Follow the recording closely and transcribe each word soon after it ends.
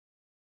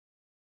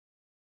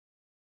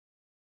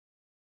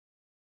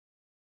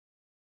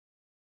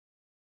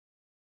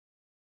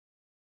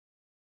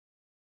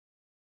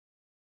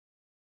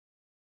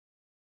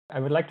I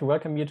would like to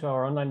welcome you to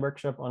our online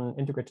workshop on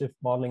integrative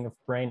modeling of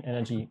brain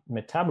energy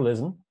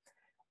metabolism.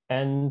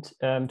 And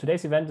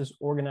today's event is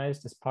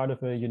organized as part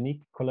of a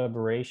unique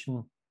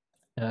collaboration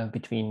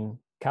between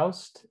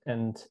KAUST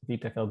and the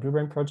EPFL Blue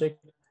Brain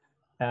project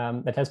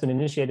that has been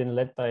initiated and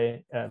led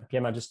by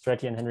Pierre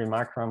Magistretti and Henry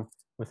Markram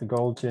with the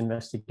goal to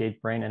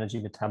investigate brain energy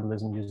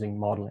metabolism using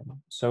modeling.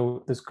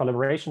 So this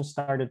collaboration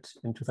started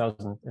in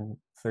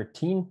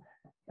 2013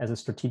 as a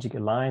strategic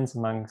alliance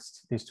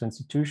amongst these two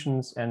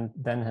institutions, and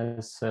then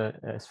has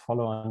as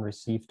follow-on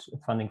received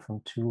funding from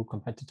 2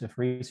 competitive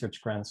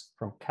research grants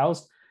from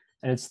KAUST.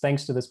 And it's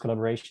thanks to this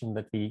collaboration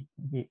that we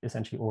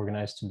essentially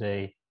organized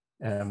today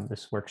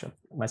this workshop.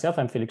 Myself,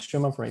 I'm Felix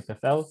Schürmann from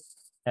EPFL,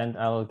 and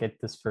I'll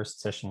get this first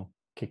session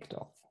kicked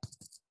off.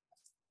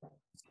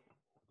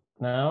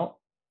 Now,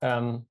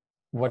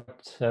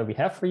 what we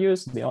have for you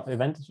is the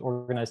event is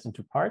organized in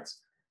 2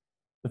 parts.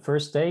 The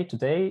first day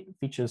today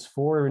features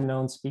 4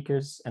 renowned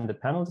speakers and a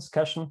panel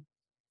discussion,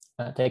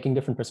 taking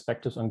different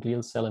perspectives on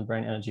glial cell and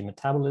brain energy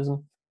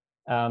metabolism.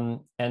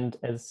 And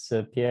as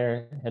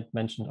Pierre had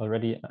mentioned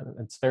already,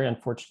 it's very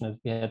unfortunate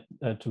we had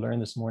to learn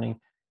this morning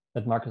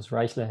that Marcus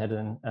Reichler had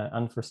an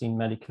unforeseen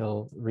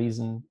medical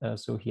reason.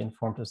 So he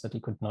informed us that he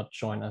could not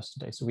join us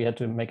today. So we had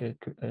to make an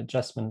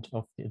adjustment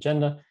of the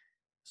agenda.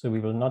 So we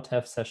will not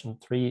have session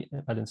 3,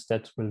 but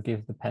instead we'll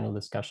give the panel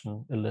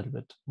discussion a little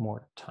bit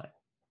more time.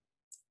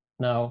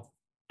 Now,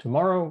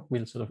 tomorrow,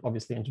 we'll sort of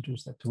obviously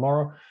introduce that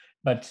tomorrow,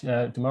 but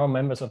tomorrow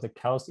members of the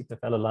KAUST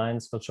EPFL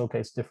Alliance will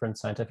showcase different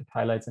scientific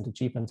highlights and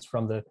achievements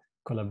from the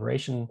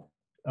collaboration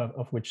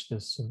of which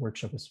this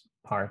workshop is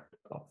part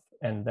of.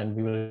 And then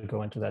we will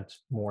go into that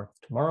more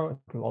tomorrow.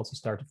 It will also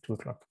start at 2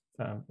 o'clock,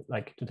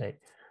 like today,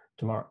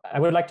 tomorrow. I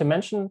would like to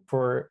mention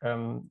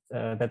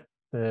that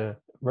the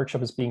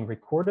workshop is being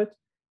recorded.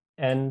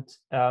 And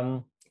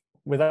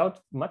without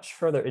much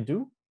further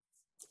ado,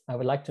 I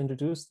would like to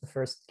introduce the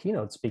first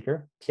keynote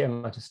speaker, Pierre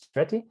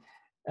Magistretti.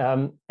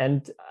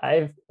 And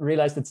I've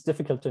realized it's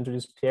difficult to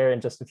introduce Pierre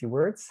in just a few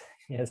words.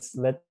 He has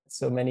led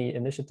so many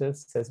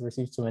initiatives, has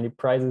received so many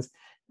prizes,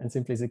 and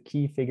simply is a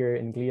key figure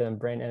in glial and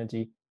brain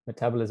energy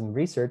metabolism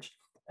research.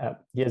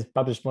 He has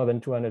published more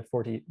than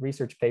 240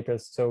 research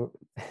papers, so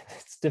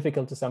it's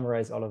difficult to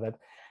summarize all of that.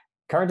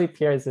 Currently,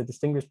 Pierre is a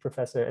distinguished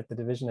professor at the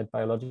Division of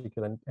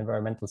Biological and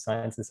Environmental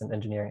Sciences and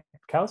Engineering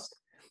at KAUST.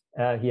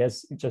 He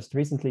has just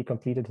recently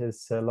completed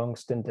his long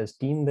stint as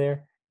dean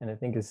there, and I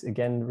think is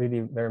again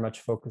really very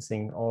much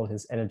focusing all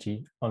his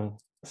energy on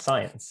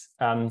science.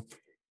 I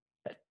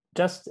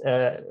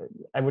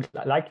would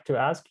like to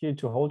ask you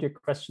to hold your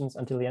questions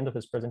until the end of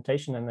his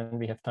presentation, and then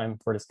we have time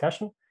for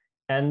discussion.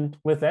 And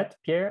with that,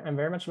 Pierre, I'm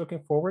very much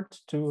looking forward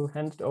to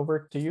hand it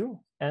over to you,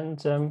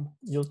 and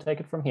you'll take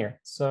it from here.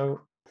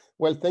 So,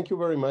 well, thank you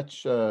very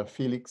much,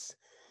 Felix,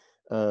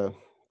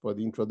 for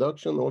the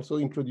introduction. Also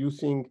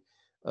introducing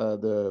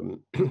the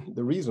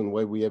reason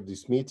why we have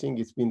this meeting.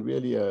 It's been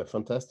really a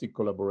fantastic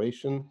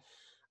collaboration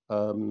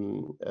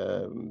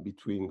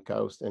between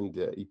KAUST and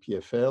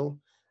EPFL,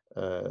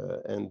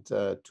 and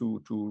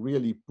to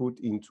really put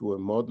into a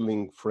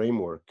modeling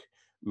framework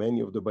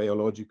many of the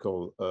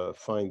biological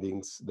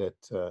findings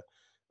that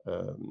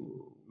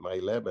my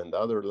lab and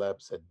other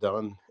labs had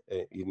done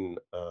in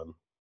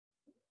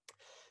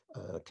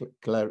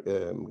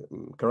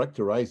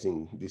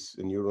characterizing this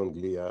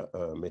neuron-glia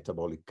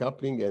metabolic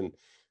coupling and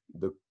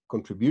the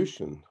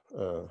contribution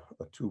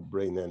to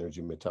brain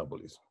energy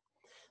metabolism.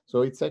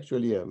 So it's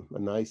actually a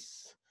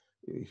nice,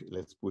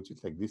 let's put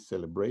it like this,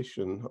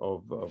 celebration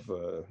of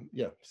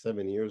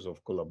 7 years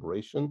of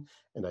collaboration,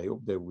 and I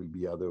hope there will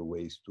be other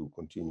ways to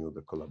continue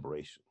the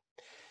collaboration.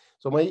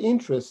 So my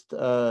interest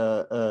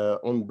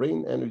on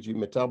brain energy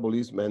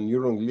metabolism and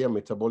neuron-glia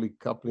metabolic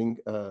coupling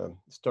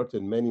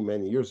started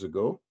many years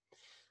ago.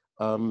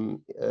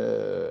 I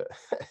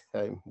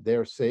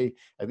dare say,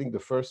 I think the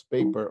first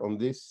paper on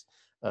this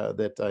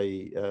that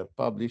I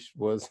published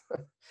was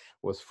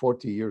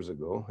 40 years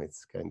ago.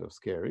 It's kind of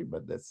scary,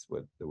 but that's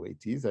the way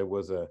it is. I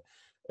was a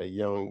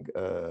young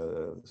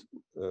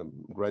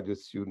graduate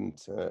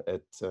student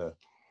at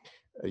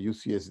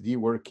UCSD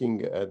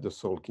working at the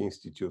Salk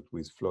Institute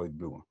with Floyd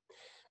Bloom.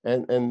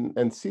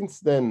 And since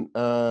then,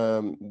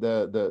 the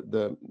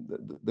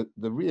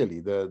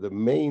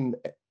main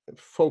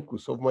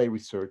focus of my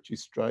research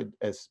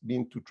has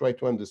been to try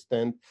to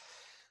understand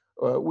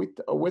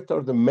what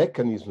are the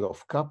mechanisms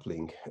of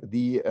coupling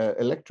the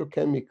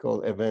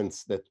electrochemical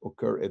events that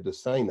occur at the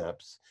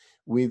synapse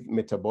with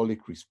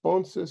metabolic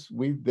responses,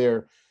 with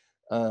their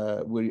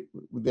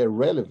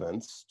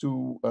relevance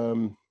to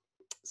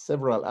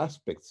several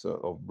aspects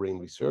of brain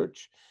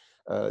research,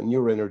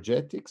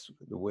 neuroenergetics,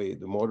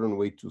 the modern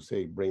way to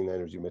say brain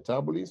energy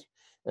metabolism.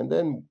 And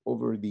then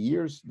over the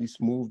years, this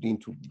moved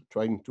into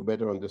trying to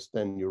better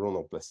understand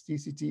neuronal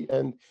plasticity,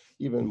 and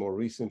even more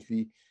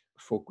recently,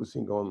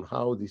 focusing on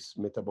how this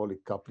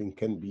metabolic coupling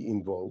can be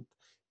involved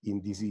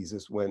in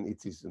diseases when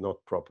it is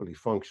not properly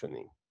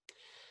functioning.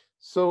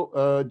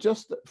 So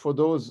just for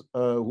those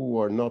who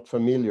are not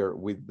familiar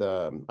with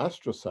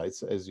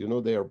astrocytes, as you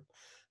know, they are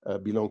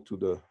belong to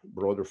the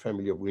broader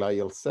family of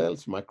glial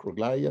cells,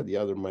 microglia, the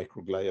other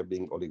microglia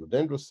being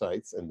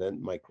oligodendrocytes, and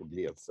then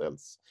microglial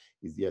cells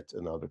is yet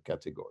another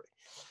category.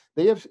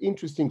 They have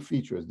interesting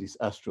features, these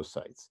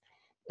astrocytes.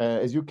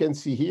 As you can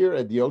see here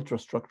at the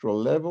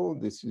ultrastructural level,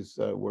 this is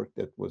work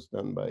that was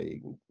done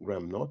by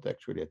Graham Knott,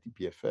 actually at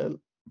EPFL.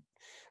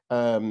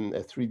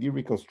 A 3D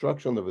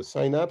reconstruction of a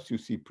synapse. You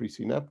see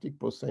presynaptic,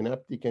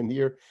 postsynaptic, and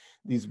here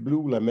these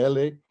blue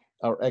lamellae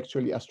are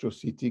actually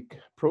astrocytic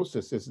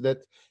processes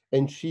that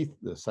ensheath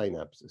the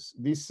synapses.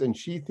 This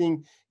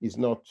ensheathing is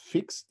not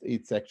fixed.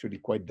 It's actually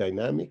quite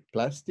dynamic,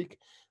 plastic,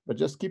 but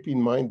just keep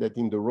in mind that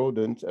in the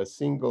rodent, a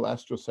single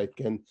astrocyte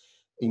can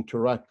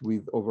interact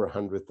with over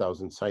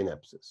 100,000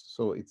 synapses.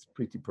 So it's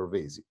pretty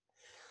pervasive.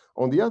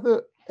 On the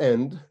other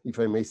end, if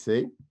I may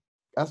say,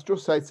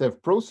 astrocytes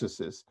have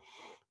processes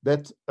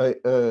that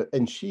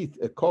ensheath,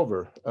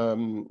 cover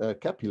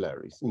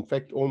capillaries. In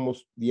fact,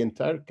 almost the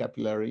entire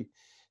capillary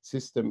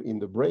system in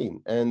the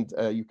brain. And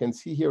you can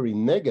see here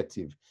in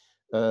negative,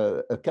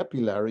 a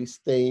capillary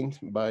stained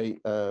by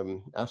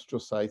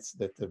astrocytes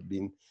that have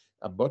been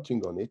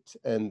abutting on it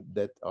and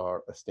that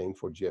are stained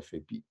for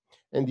GFAP.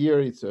 And here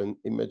it's an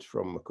image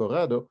from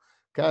Corrado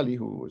Cali,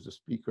 who was a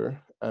speaker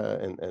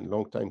and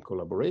longtime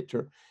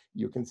collaborator.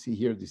 You can see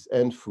here this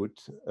end foot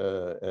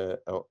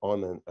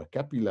on a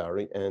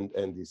capillary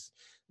and this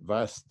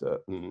vast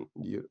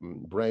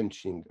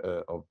branching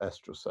of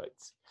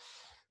astrocytes.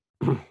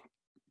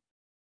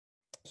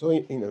 So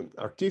in an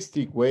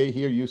artistic way,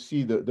 here you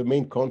see the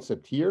main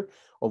concept here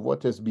of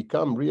what has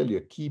become really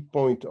a key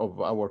point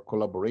of our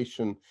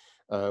collaboration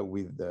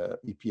with the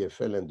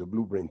EPFL and the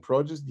Blue Brain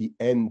projects, the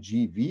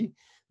NGV,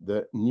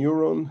 the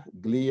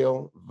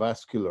Neuron-glial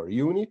vascular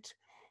unit,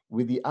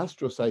 with the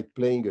astrocyte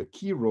playing a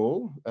key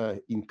role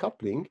in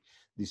coupling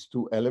these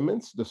two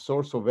elements, the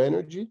source of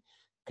energy,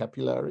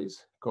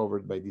 capillaries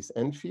covered by this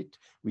end feet,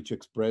 which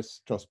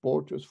express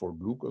transporters for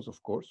glucose,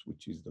 of course,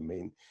 which is the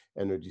main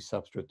energy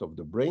substrate of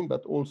the brain,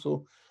 but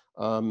also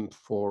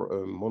for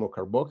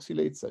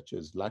monocarboxylates such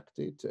as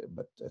lactate,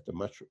 but at a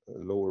much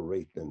lower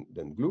rate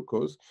than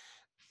glucose,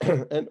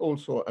 and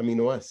also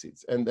amino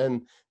acids. And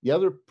then the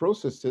other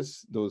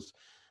processes, those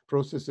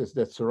processes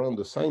that surround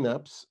the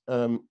synapse,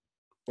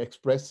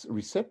 express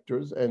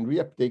receptors and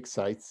reuptake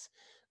sites.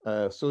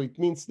 So it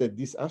means that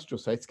these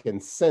astrocytes can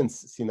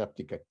sense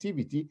synaptic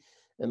activity.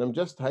 And I'm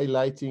just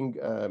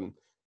highlighting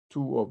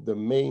two of the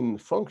main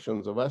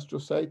functions of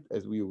astrocyte,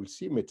 as we will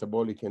see,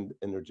 metabolic and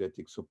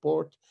energetic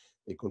support.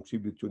 They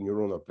contribute to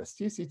neuronal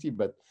plasticity,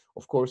 but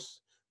of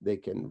course, they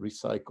can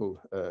recycle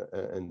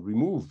and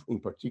remove, in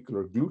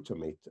particular,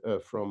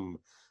 glutamate from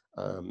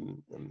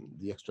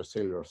the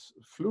extracellular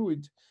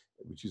fluid,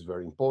 which is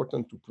very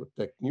important to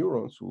protect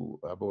neurons who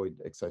avoid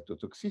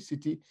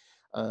excitotoxicity.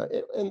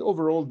 And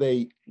overall,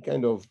 they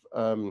kind of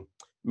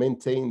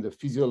maintain the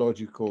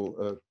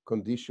physiological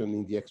condition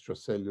in the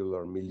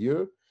extracellular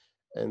milieu,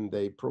 and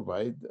they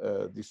provide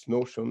this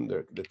notion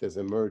that has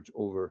emerged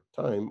over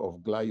time of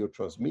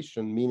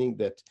gliotransmission, meaning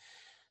that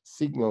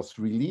signals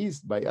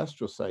released by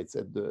astrocytes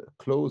at the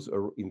close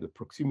or in the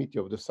proximity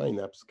of the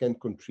synapse can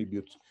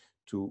contribute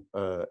to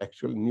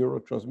actual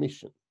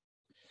neurotransmission.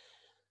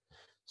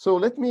 So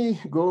let me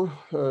go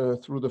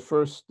through the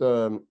first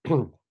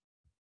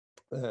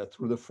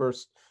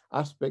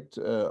aspect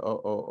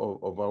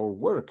of our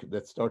work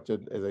that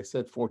started, as I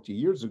said, 40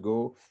 years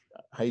ago,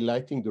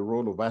 highlighting the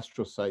role of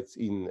astrocytes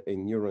in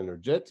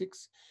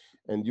neuroenergetics.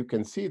 And you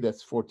can see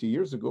that's 40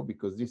 years ago,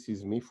 because this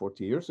is me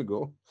 40 years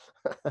ago.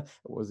 I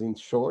was in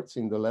shorts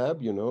in the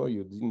lab, you know,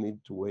 you didn't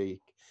need to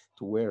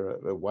wear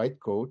a white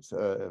coat.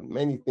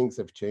 Many things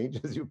have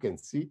changed, as you can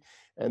see.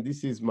 And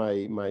this is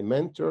my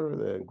mentor,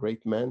 the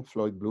great man,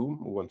 Floyd Bloom,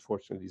 who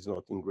unfortunately is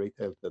not in great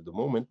health at the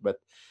moment,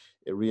 but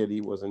it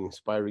really was an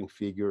inspiring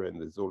figure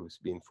and has always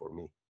been for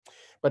me.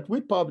 But we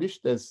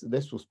published, as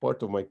this was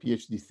part of my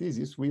PhD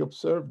thesis, we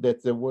observed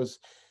that there was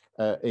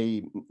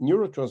a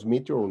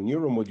neurotransmitter or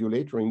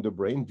neuromodulator in the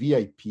brain,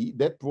 VIP,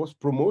 that was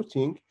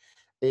promoting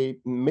a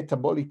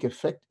metabolic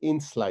effect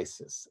in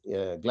slices,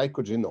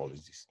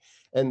 glycogenolysis.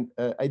 And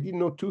I did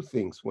know two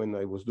things when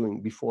I was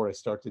doing, before I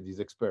started these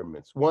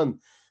experiments. One,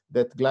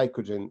 that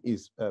glycogen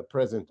is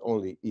present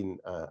only in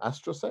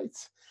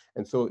astrocytes.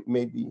 And so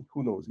maybe,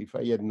 who knows, if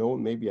I had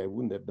known, maybe I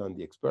wouldn't have done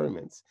the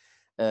experiments.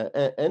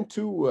 And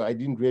two, I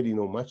didn't really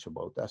know much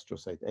about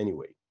astrocyte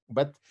anyway.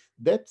 But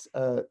that,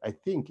 I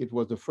think it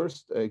was the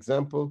first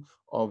example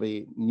of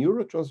a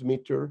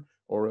neurotransmitter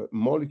or a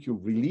molecule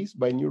released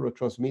by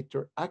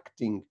neurotransmitter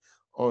acting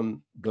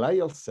on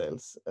glial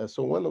cells.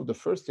 So one of the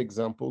first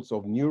examples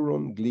of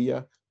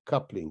neuron-glia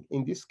coupling,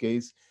 in this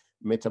case,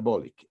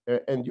 metabolic.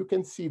 And you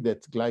can see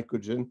that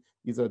glycogen,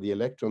 these are the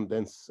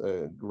electron-dense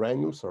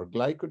granules or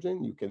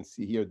glycogen. You can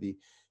see here the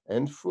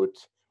end foot.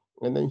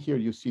 And then here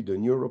you see the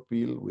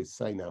neuropil with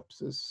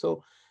synapses.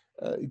 So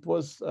it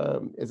was,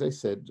 as I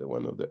said,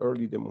 one of the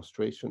early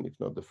demonstrations, if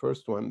not the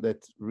first one,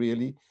 that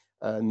really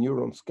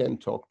neurons can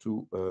talk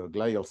to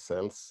glial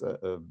cells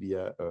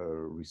via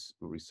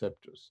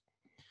receptors.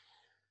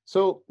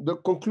 So the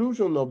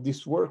conclusion of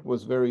this work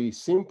was very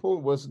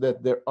simple, was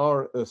that there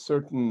are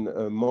certain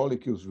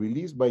molecules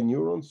released by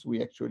neurons.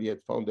 We actually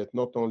had found that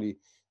not only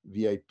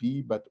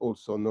VIP, but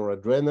also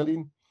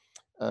noradrenaline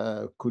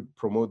could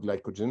promote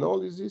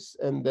glycogenolysis,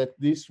 and that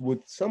this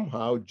would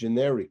somehow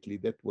generically,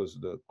 that was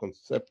the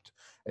concept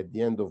at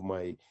the end of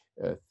my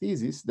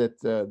thesis, that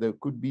there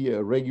could be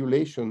a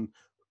regulation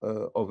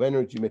of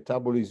energy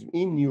metabolism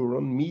in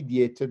neuron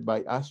mediated by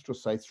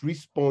astrocytes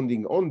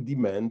responding on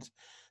demand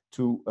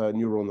to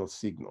neuronal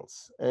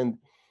signals. And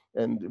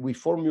we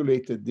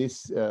formulated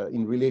this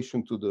in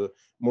relation to the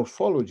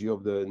morphology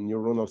of the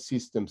neuronal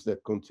systems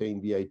that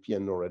contain VIP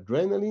and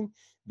noradrenaline,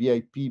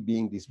 VIP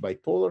being these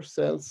bipolar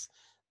cells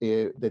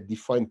that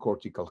define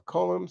cortical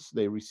columns.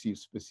 They receive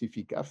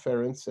specific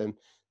afferents. And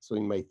so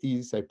in my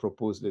thesis, I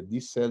proposed that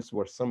these cells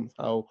were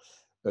somehow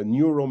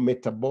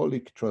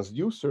neurometabolic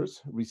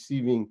transducers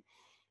receiving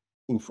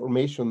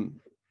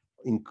information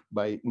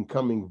by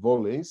incoming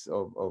volleys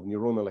of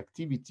neuronal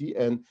activity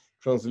and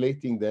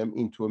translating them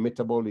into a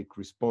metabolic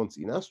response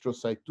in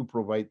astrocyte to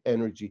provide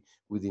energy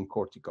within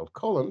cortical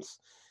columns.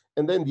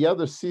 And then the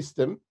other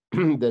system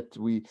that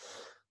we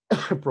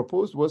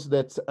proposed was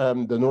that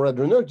the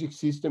noradrenergic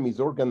system is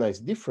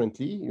organized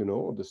differently, you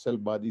know, the cell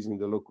bodies in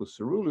the locus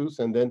coeruleus,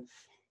 and then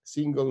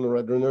single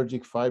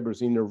noradrenergic fibers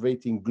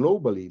innervating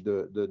globally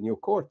the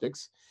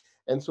neocortex.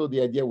 And so the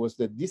idea was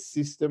that this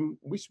system,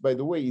 which by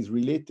the way is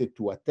related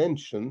to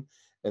attention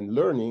and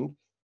learning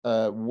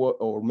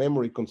or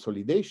memory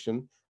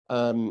consolidation,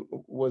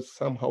 was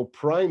somehow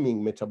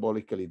priming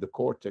metabolically the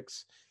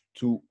cortex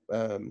to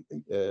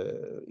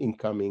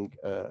incoming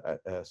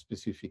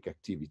specific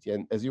activity.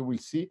 And as you will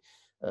see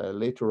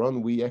later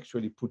on, we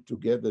actually put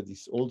together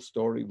this old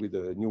story with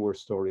a newer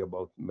story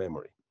about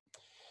memory.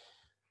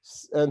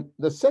 And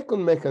the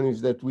second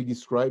mechanism that we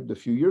described a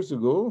few years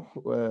ago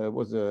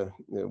was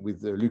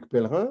with Luc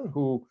Pellerin,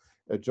 who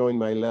joined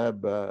my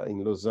lab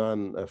in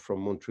Lausanne from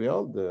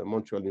Montreal, the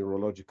Montreal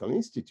Neurological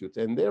Institute.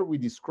 And there we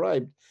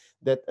described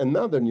that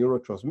another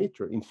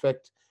neurotransmitter, in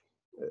fact,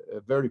 a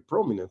very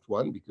prominent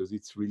one because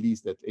it's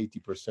released at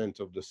 80%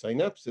 of the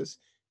synapses,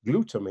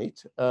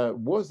 glutamate,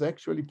 was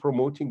actually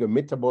promoting a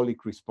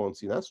metabolic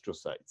response in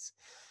astrocytes.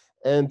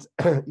 And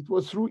it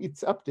was through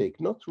its uptake,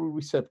 not through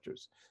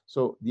receptors.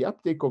 So the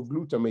uptake of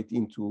glutamate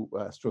into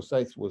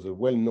astrocytes was a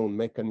well-known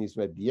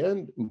mechanism at the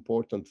end,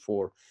 important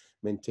for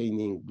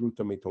maintaining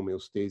glutamate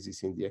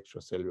homeostasis in the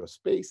extracellular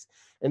space.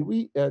 And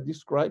we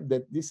described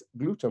that this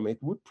glutamate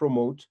would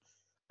promote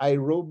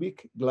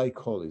aerobic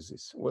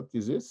glycolysis. What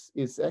is this?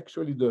 It's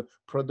actually the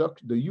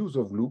use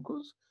of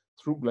glucose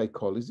through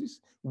glycolysis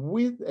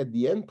with at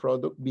the end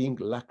product being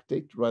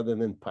lactate rather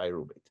than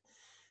pyruvate.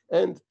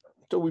 And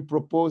so we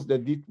proposed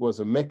that it was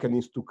a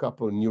mechanism to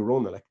couple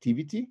neuronal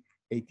activity,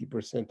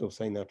 80% of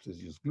synapses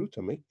use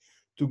glutamate,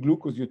 to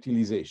glucose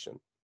utilization.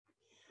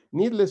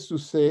 Needless to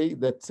say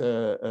that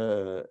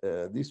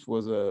this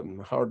was a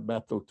hard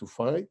battle to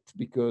fight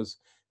because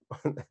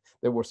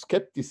there was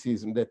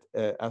skepticism that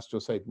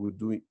astrocyte would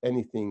do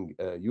anything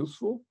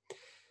useful.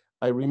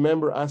 I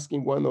remember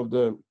asking one of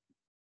the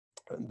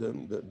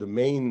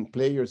main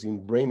players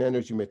in brain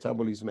energy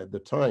metabolism at the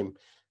time,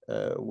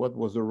 what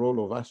was the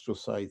role of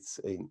astrocytes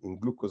in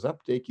glucose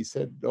uptake. He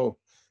said, no,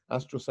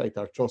 astrocytes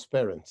are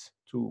transparent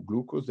to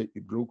glucose.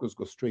 Glucose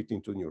goes straight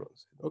into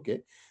neurons.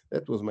 Okay,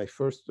 that was my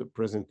first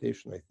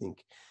presentation, I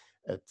think,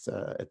 at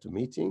the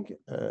meeting.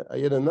 I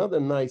had another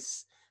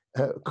nice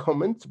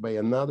comment by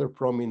another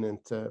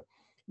prominent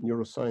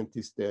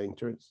neuroscientist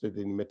interested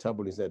in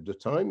metabolism at the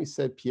time. He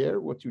said, Pierre,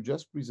 what you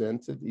just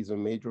presented is a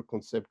major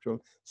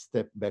conceptual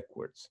step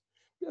backwards.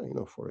 Yeah, you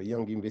know, for a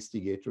young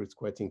investigator, it's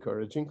quite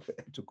encouraging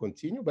to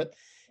continue, but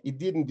it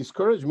didn't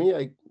discourage me.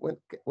 I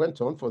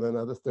went on for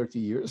another 30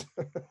 years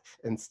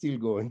and still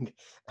going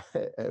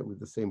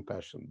with the same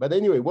passion. But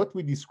anyway, what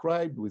we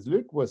described with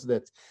Luc was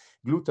that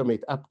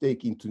glutamate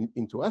uptake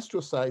into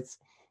astrocytes,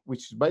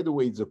 which, by the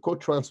way, is a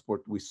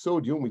co-transport with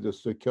sodium, with a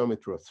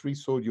stoichiometry of 3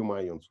 sodium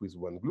ions with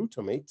 1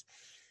 glutamate,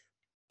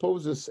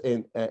 poses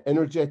an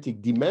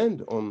energetic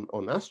demand on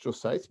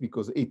astrocytes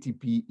because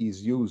ATP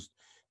is used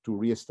to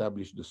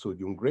reestablish the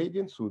sodium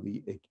gradient through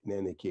the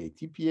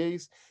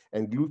NAK-ATPase,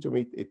 and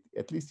glutamate,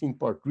 at least in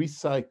part,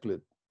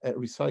 recycled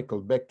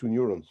back to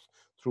neurons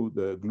through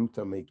the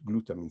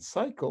glutamate-glutamine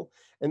cycle.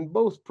 And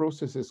both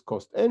processes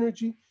cost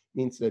energy,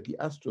 means that the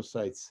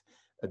astrocytes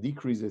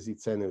decreases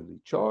its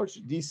energy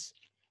charge. This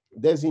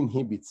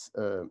disinhibits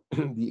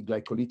the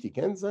glycolytic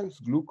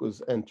enzymes.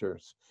 Glucose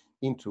enters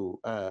into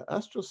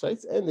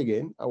astrocytes. And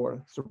again,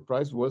 our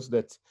surprise was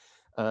that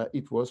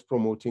it was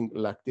promoting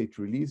lactate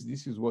release.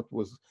 This is what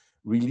was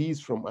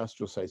released from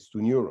astrocytes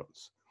to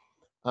neurons.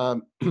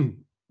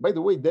 By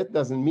the way, that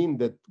doesn't mean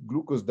that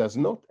glucose does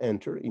not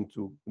enter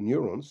into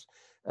neurons.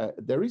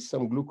 There is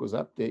some glucose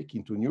uptake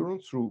into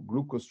neurons through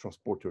glucose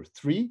transporter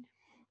 3.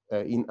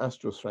 In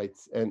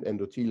astrocytes and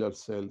endothelial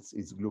cells,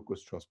 is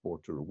glucose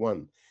transporter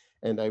 1.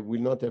 And I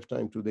will not have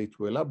time today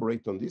to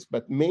elaborate on this,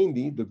 but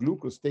mainly the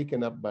glucose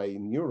taken up by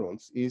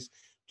neurons is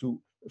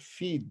to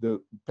feed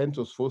the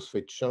pentose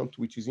phosphate shunt,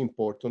 which is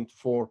important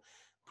for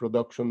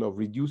production of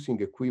reducing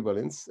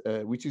equivalents,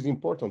 which is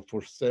important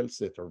for cells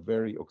that are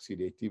very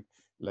oxidative,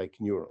 like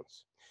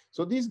neurons.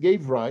 So this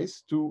gave rise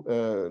to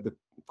the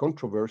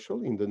controversial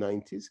in the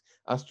 90s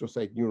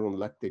astrocyte neuron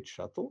lactate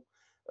shuttle,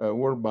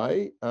 whereby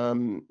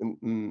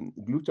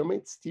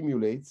glutamate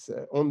stimulates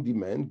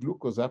on-demand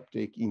glucose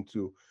uptake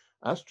into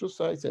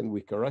astrocytes, and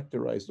we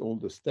characterized all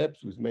the steps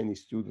with many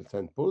students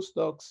and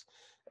postdocs.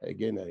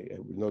 Again, I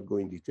will not go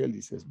in detail.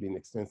 This has been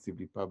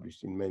extensively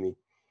published in many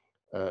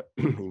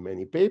in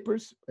many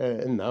papers,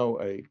 and now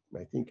I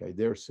think I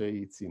dare say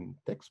it's in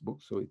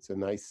textbooks. So it's a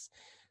nice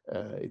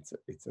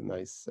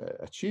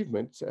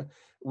achievement,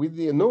 with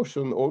the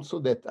notion also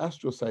that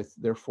astrocytes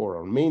therefore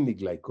are mainly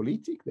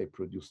glycolytic. They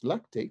produce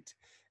lactate,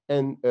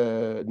 and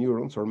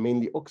neurons are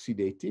mainly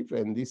oxidative,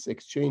 and this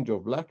exchange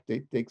of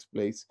lactate takes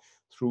place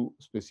through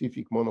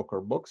specific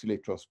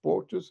monocarboxylate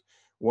transporters,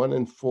 1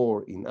 and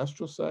 4 in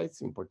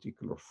astrocytes, in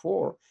particular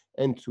 4,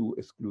 and 2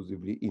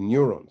 exclusively in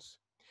neurons.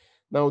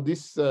 Now,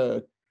 this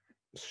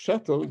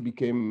shuttle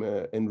became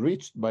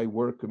enriched by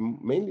work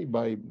mainly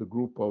by the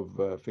group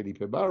of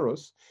Felipe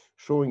Barros,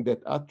 showing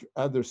that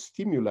other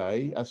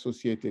stimuli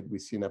associated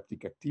with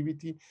synaptic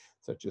activity,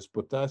 such as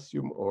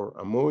potassium or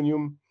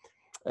ammonium,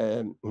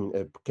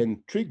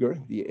 can trigger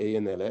the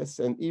ANLS,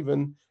 and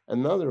even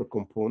another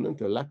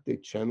component, a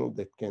lactate channel,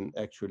 that can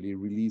actually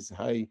release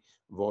high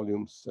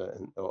volumes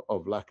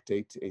of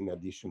lactate in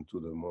addition to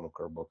the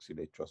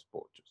monocarboxylate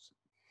transporters.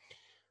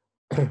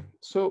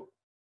 So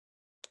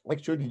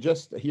actually,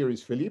 just here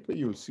is Felipe.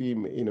 You'll see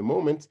him in a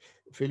moment.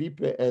 Felipe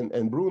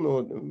and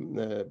Bruno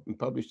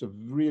published a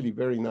really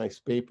very nice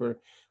paper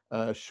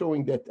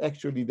showing that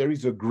actually there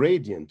is a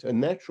gradient, a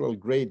natural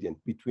gradient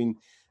between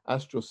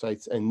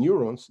astrocytes and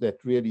neurons that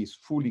really is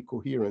fully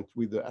coherent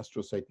with the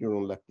astrocyte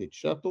neuron lactate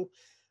shuttle.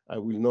 I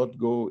will not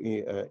go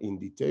in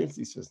details.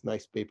 This is a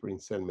nice paper in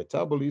Cell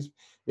Metabolism.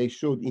 They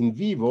showed in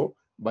vivo,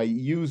 by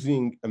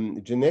using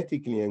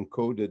genetically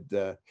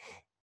encoded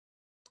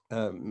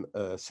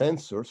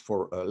sensors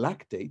for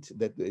lactate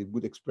that it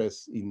would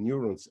express in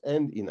neurons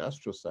and in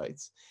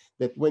astrocytes,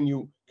 that when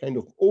you kind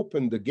of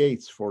open the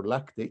gates for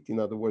lactate, in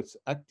other words,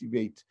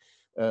 activate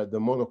the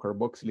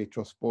monocarboxylate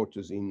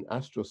transporters in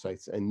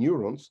astrocytes and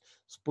neurons,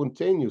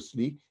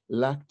 spontaneously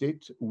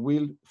lactate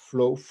will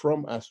flow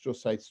from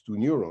astrocytes to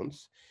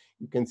neurons.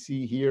 You can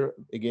see here,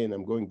 again,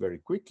 I'm going very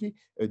quickly,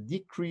 a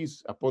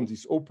decrease upon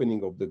this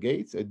opening of the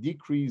gates, a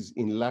decrease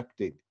in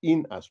lactate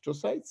in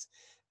astrocytes,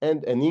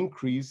 and an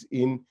increase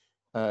in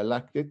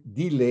lactate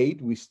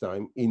delayed with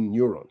time in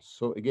neurons.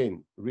 So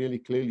again, really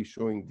clearly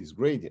showing this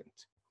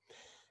gradient.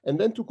 And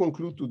then to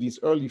conclude to this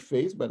early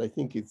phase, but I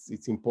think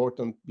it's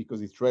important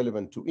because it's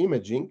relevant to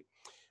imaging,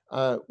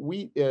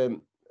 with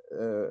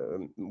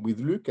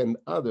Luc and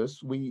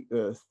others, we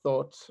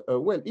thought,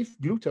 well, if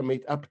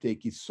glutamate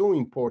uptake is so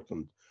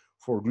important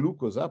for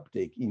glucose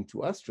uptake into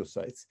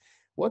astrocytes,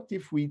 what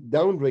if we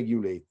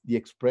downregulate the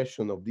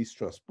expression of this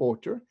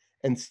transporter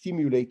and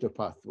stimulate a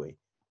pathway,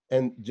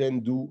 and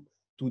then do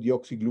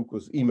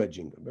 2-deoxyglucose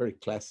imaging, a very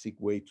classic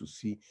way to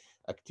see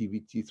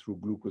activity through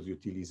glucose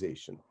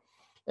utilization.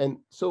 And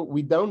so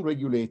we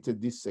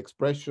downregulated this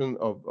expression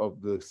of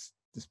the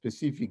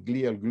specific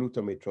glial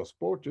glutamate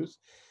transporters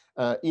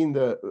in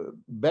the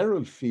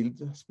barrel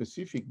field,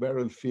 specific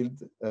barrel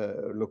field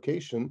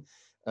location,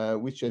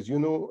 which, as you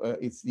know,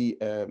 it's the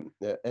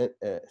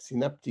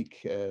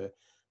synaptic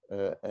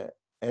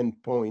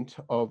endpoint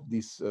of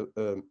this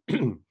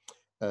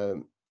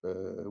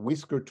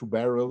whisker to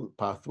barrel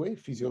pathway,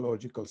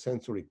 physiological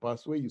sensory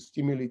pathway. You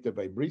stimulate the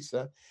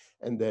vibrissa,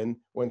 and then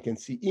one can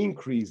see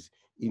increase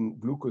in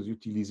glucose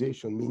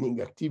utilization, meaning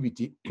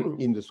activity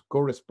in this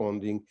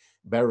corresponding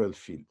barrel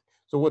field.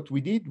 So what we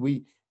did,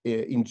 we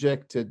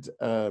injected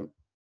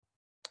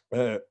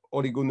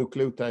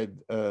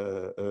oligonucleotide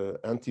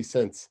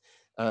antisense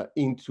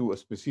into a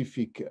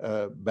specific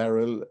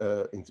barrel,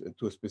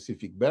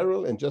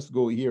 and just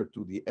go here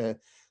to the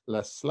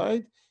last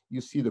slide. You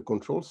see the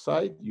control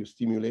side, you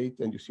stimulate,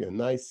 and you see a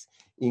nice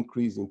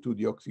increase in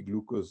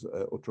 2-deoxyglucose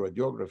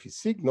autoradiography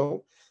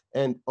signal.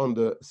 And on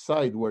the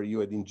side where you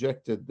had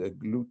injected the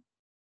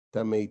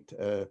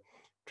glutamate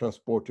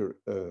transporter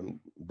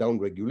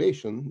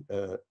downregulation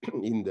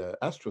in the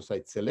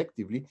astrocyte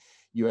selectively,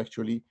 you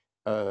actually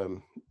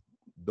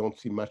don't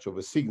see much of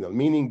a signal,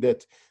 meaning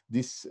that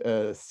this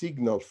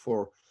signal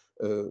for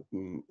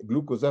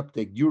glucose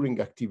uptake during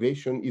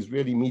activation is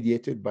really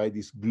mediated by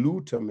this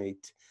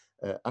glutamate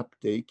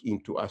uptake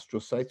into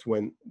astrocytes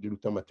when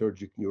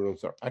glutamatergic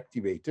neurons are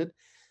activated.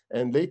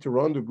 And later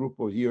on, the group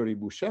of Yuri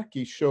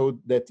Bushaki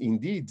showed that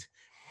indeed,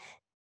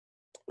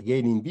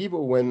 again in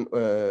vivo, when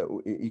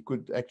he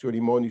could actually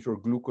monitor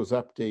glucose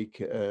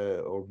uptake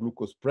or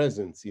glucose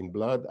presence in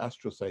blood,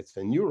 astrocytes,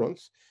 and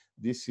neurons.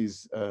 This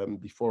is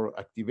before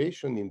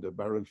activation in the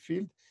barrel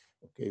field.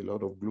 Okay, a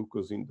lot of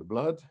glucose in the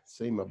blood,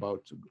 same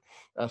about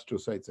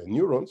astrocytes and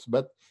neurons.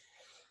 But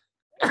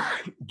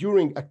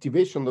during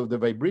activation of the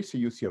vibrissa,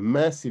 you see a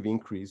massive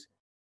increase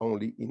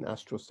only in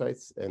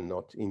astrocytes and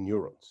not in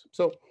neurons.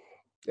 So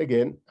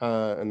again,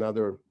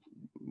 another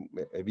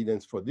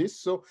evidence for this.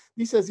 So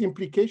this has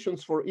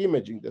implications for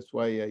imaging. That's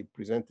why I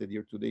presented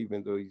here today,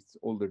 even though it's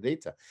older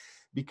data,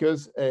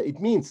 because it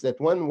means that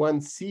when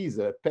one sees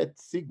a PET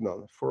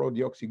signal,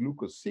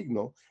 4-deoxyglucose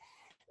signal,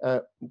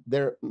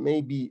 there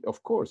may be,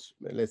 of course,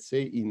 let's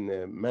say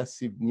in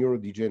massive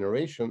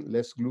neurodegeneration,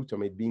 less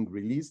glutamate being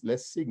released,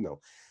 less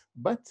signal.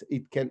 But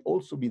it can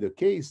also be the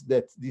case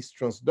that this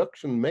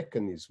transduction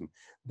mechanism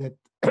that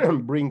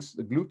brings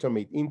the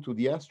glutamate into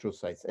the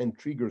astrocytes and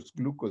triggers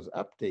glucose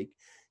uptake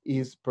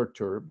is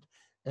perturbed.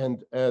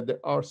 And there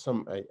are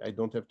some, I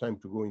don't have time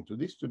to go into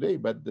this today,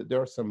 but there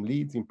are some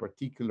leads in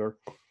particular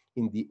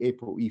in the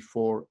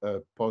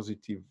ApoE4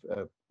 positive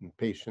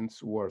patients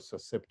who are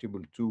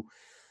susceptible to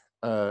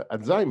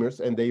Alzheimer's,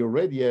 and they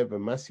already have a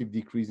massive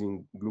decrease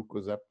in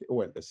glucose uptake,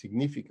 well, a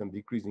significant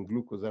decrease in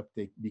glucose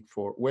uptake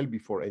well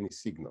before any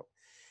signal.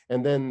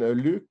 And then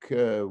Luc,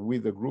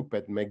 with a group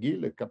at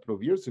McGill a couple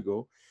of years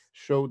ago,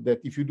 showed that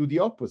if you do the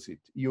opposite,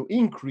 you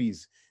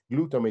increase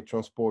glutamate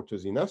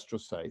transporters in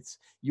astrocytes,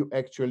 you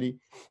actually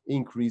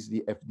increase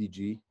the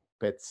FDG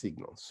PET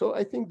signal. So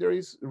I think there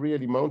is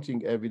really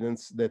mounting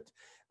evidence that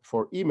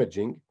for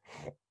imaging,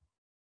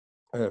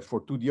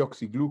 for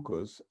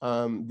 2-deoxyglucose,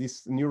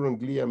 this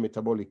neuron-glia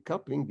metabolic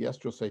coupling, the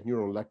astrocyte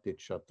neuron lactate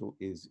shuttle,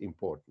 is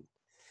important.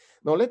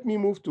 Now let me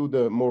move to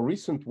the more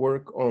recent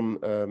work on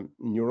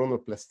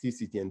neuronal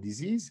plasticity and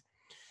disease.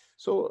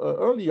 So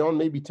early on,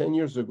 maybe 10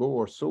 years ago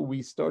or so,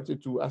 we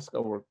started to ask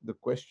the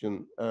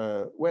question,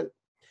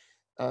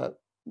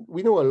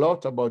 we know a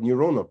lot about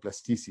neuronal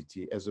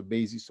plasticity as a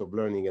basis of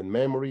learning and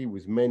memory,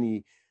 with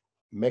many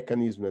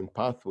mechanisms and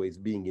pathways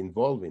being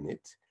involved in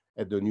it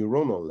at the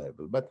neuronal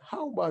level. But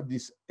how about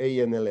this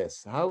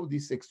ANLS? How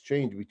this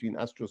exchange between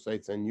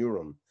astrocytes and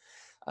neuron?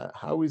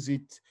 How is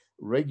it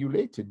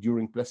regulated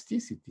during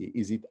plasticity?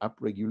 Is it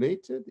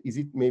upregulated? Is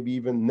it maybe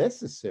even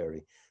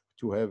necessary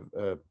to have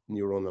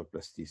neuronal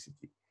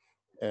plasticity?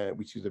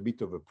 Which is a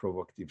bit of a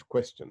provocative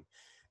question.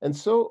 And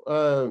so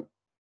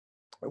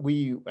I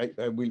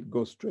will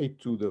go straight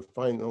to the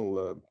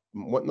final,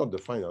 not the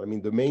final, I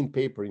mean the main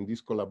paper in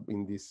this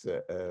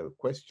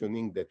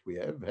questioning that we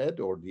have had,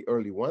 or the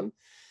early one,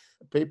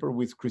 a paper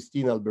with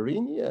Christine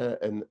Alberini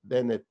and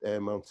then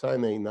at Mount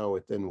Sinai, now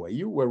at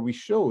NYU, where we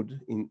showed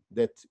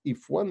that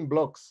if one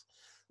blocks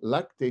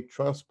lactate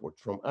transport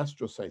from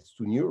astrocytes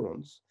to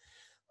neurons,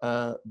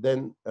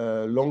 then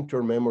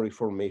long-term memory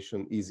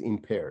formation is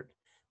impaired,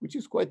 which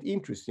is quite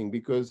interesting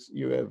because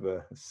you have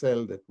a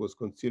cell that was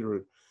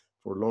considered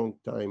for a long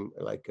time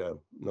like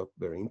not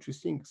very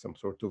interesting, some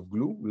sort of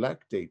glue,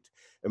 lactate,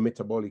 a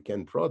metabolic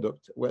end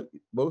product. Well,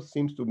 both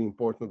seems to be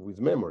important with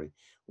memory,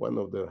 one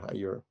of the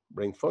higher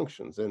brain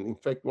functions. And in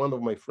fact, one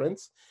of my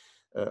friends,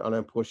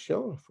 Alain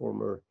Prochian,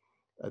 former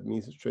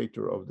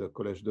administrator of the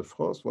Collège de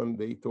France, one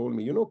day told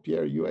me, you know,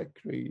 Pierre, you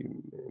actually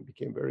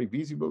became very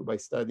visible by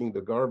studying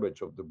the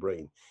garbage of the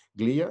brain,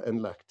 glia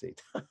and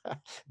lactate.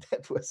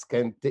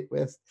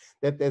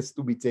 That has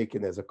to be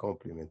taken as a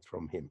compliment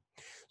from him.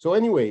 So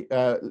anyway,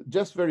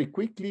 just very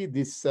quickly,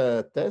 this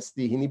test,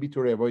 the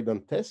inhibitory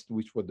avoidance test,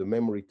 which was the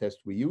memory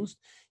test we used,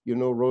 you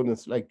know,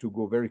 rodents like to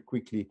go very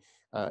quickly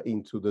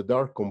into the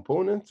dark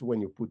component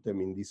when you put them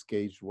in this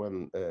cage,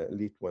 one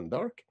lit, one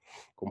dark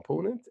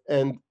component.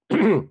 And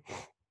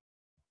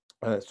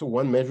so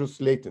one measures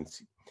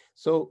latency.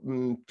 So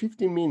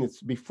 15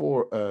 minutes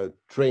before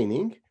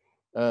training,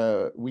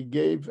 we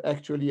gave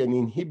actually an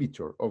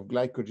inhibitor of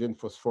glycogen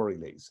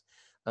phosphorylase,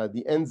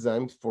 the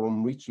enzymes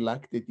from which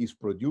lactate is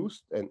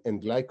produced,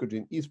 and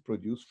glycogen is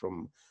produced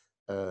from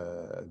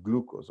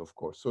glucose, of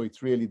course. So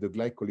it's really the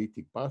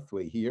glycolytic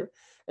pathway here.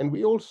 And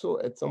we also,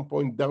 at some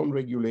point,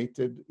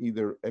 downregulated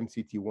either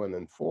MCT1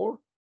 and 4,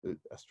 the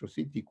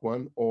astrocytic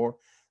one, or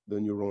the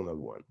neuronal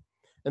one.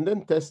 And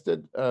then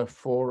tested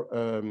for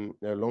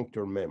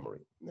long-term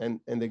memory.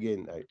 And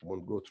again, I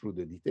won't go through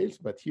the details,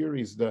 but here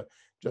is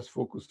just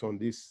focused on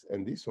this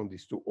and this, on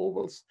these two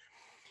ovals.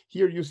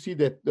 Here you see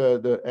that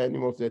the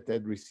animals that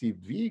had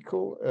received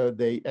vehicle,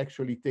 they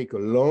actually take a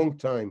long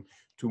time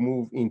to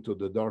move into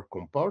the dark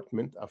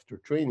compartment after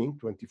training,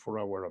 24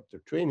 hours after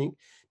training,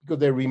 because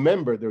they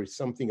remember there is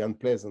something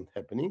unpleasant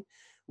happening,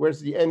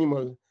 whereas the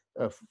animal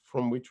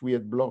from which we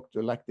had blocked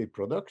the lactate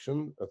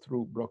production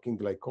through blocking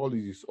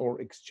glycolysis or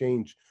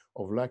exchange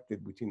of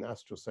lactate between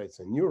astrocytes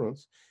and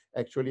neurons,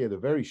 actually had a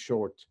very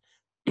short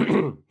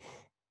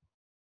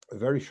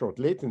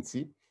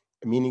latency,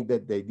 meaning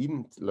that they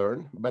didn't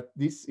learn, but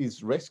this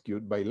is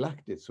rescued by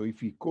lactate. So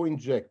if we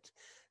co-inject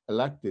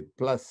lactate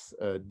plus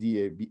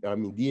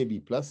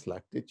DAB plus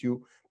lactate,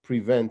 you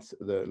prevent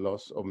the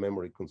loss of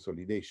memory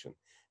consolidation.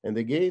 And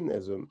again,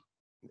 as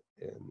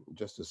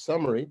just a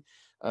summary,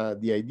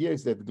 the idea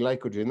is that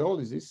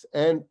glycogenolysis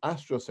and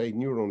astrocyte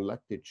neuron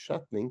lactate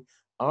shuttling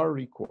are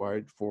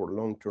required for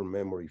long-term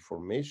memory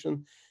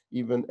formation.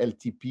 Even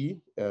LTP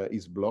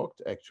is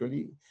blocked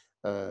actually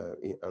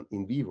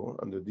in vivo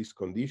under these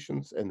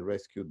conditions and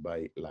rescued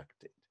by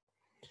lactate.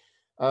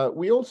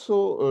 We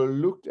also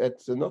looked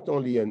at not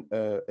only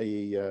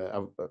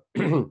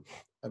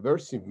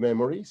aversive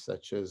memory,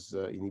 such as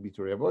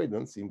inhibitory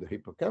avoidance in the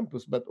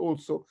hippocampus, but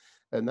also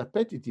an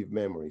appetitive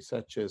memory,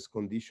 such as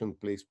conditioned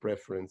place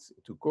preference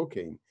to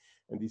cocaine.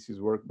 And this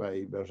is work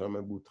by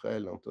Benjamin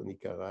Boutrel, Anthony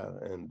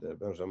Carrard, and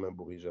Benjamin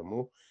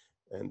Bourigeameau.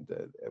 And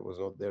I was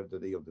not there the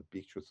day of the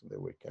picture, so they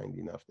were kind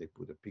enough. They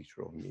put a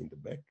picture of me in the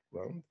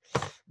background.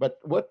 But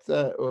what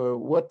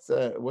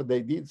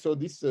they did, so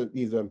this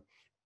is a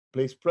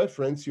place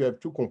preference. You have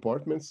two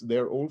compartments.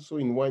 There also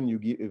in one you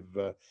give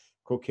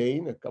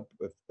cocaine,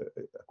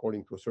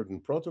 according to a certain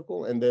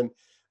protocol, and then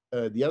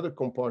the other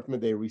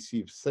compartment they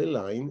receive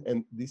saline.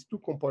 And these two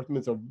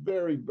compartments are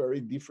very, very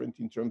different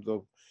in terms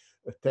of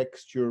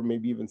texture,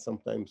 maybe even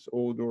sometimes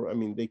odor. I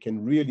mean, they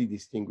can really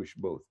distinguish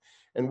both.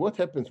 And what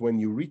happens when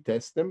you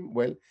retest them?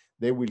 Well,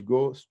 they will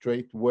go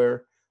straight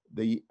where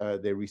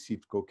they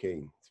received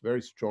cocaine. It's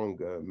very strong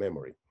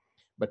memory.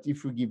 But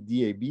if you give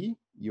DAB,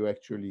 you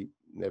actually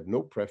have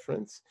no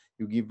preference.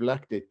 You give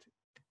lactate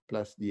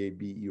plus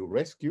DAB, you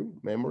rescue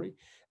memory,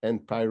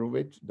 and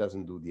pyruvate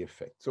doesn't do the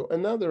effect. So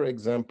another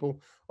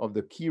example of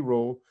the key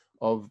role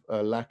of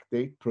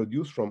lactate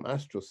produced from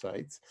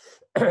astrocytes.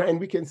 And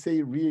we can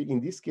say really in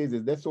this case,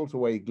 that's also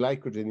why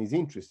glycogen is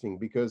interesting,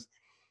 because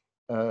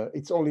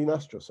it's only in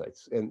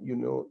astrocytes. And you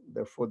know,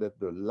 therefore, that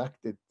the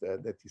lactate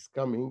that is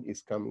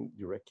coming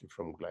directly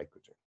from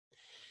glycogen.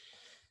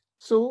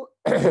 So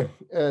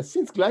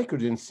since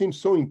glycogen seems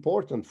so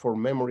important for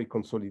memory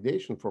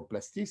consolidation, for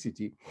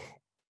plasticity,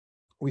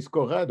 with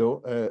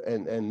Corrado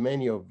and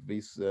many of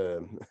these,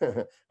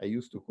 I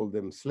used to call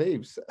them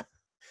slaves,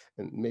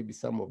 and maybe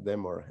some of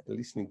them are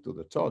listening to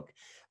the talk,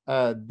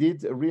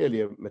 did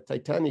really a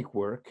titanic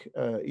work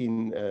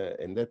and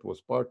that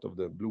was part of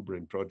the Blue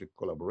Brain Project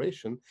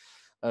collaboration,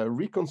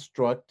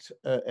 reconstruct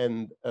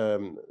and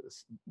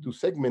do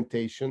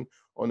segmentation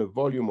on a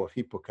volume of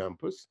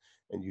hippocampus.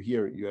 And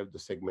you have the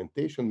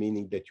segmentation,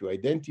 meaning that you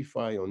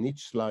identify on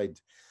each slide,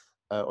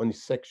 on each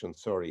section,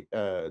 sorry,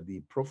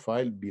 the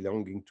profile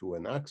belonging to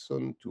an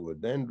axon, to a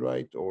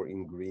dendrite, or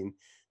in green,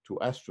 to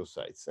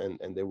astrocytes.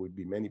 And there will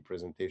be many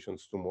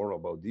presentations tomorrow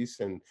about this,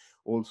 and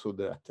also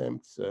the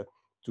attempts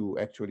to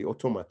actually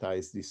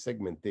automatize this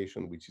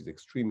segmentation, which is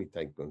extremely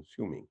time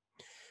consuming.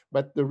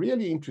 But the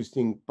really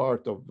interesting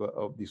part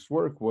of this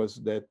work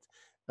was that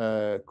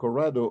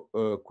Corrado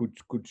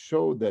could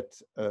show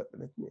that,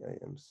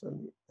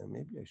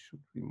 maybe I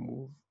should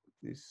remove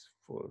this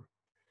for,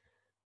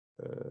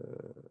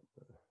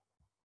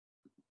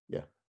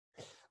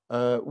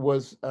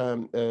 was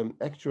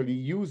actually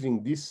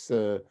using this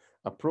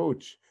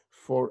approach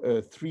for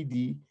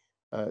 3D,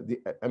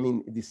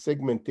 the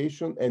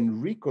segmentation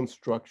and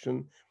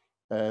reconstruction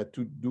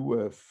to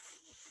do a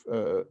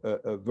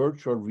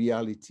virtual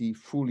reality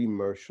full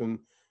immersion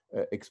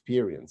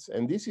experience.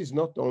 And this is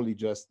not only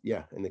just,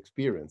 an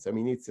experience. I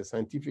mean, it's a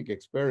scientific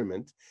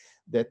experiment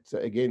that,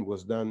 again,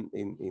 was done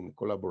in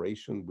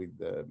collaboration with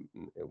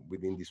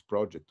within this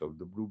project of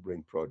the Blue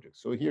Brain Project.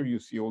 So here you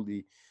see all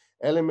the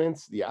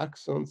elements, the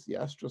axons, the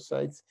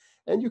astrocytes,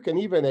 and you can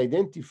even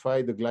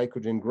identify the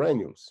glycogen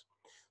granules.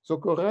 So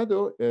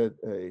Corrado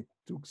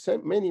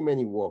took many,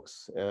 many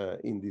walks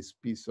in this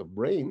piece of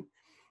brain.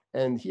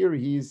 And here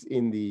he is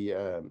in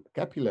the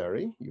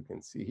capillary. You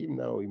can see him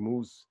now. He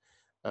moves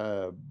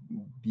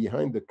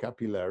behind the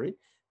capillary.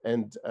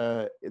 And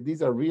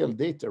these are real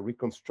data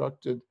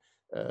reconstructed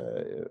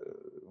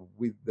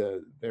with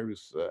the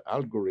various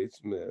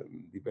algorithms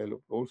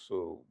developed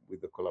also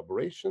with the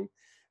collaboration.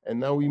 And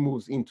now he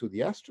moves into the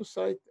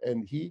astrocyte,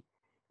 and he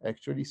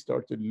actually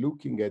started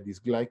looking at these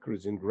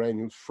glycogen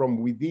granules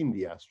from within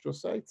the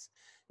astrocytes.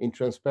 In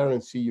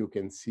transparency, you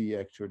can see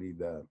actually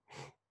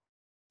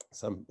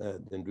some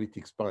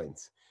dendritic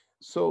spines.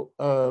 So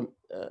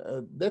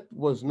that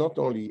was not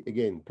only,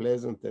 again,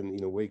 pleasant and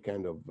in a way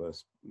kind of,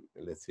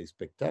 let's say,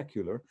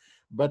 spectacular,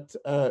 but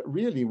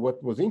really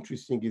what was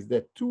interesting is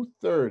that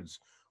 2/3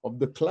 of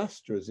the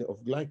clusters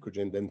of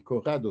glycogen that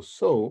Corrado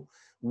saw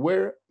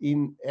were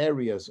in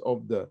areas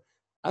of the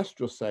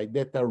astrocyte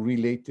that are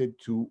related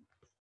to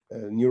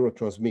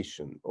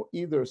neurotransmission, or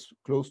either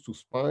close to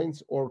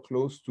spines or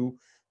close to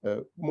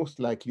most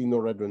likely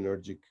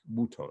noradrenergic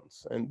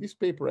boutons. And this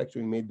paper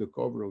actually made the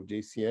cover of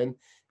JCN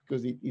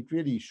because it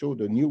really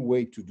showed a new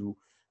way to do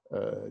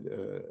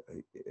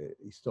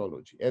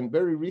histology. And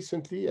very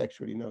recently,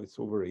 actually now it's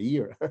over a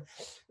year,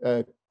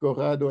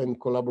 Corrado and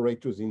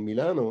collaborators in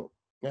Milano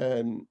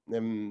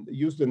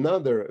used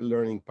another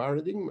learning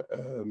paradigm,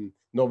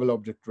 novel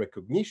object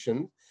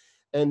recognition,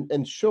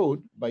 and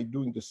showed by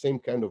doing the same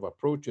kind of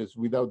approaches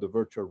without the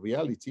virtual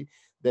reality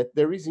that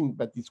there isn't,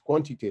 but it's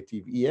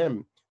quantitative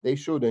EM. They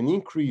showed an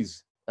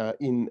increase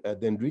in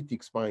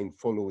dendritic spine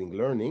following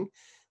learning,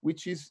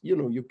 which is,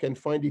 you can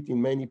find it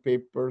in many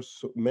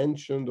papers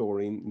mentioned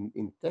or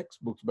in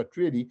textbooks, but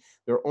really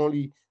there are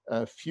only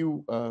a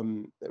few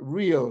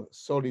real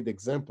solid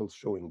examples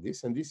showing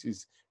this. And this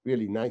is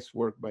really nice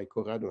work by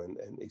Corrado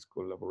and his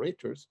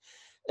collaborators.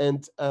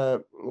 And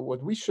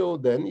what we show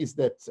then is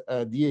that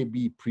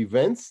DAB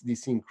prevents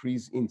this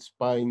increase in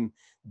spine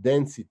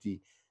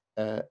density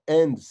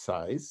and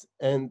size.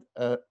 And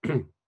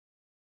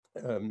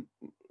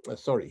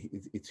sorry,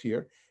 it's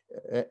here.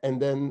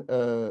 and then,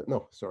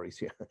 no, sorry,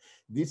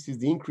 this is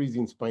the increase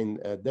in spine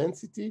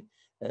density,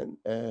 and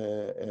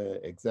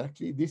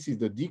exactly, this is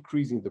the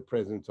decrease in the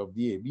presence of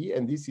DAB,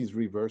 and this is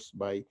reversed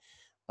by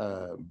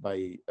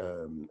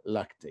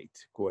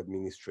lactate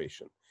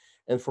co-administration.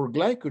 And for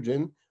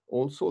glycogen,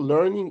 also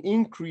learning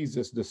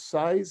increases the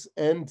size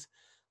and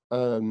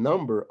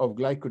number of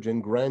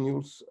glycogen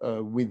granules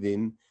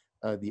within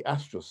the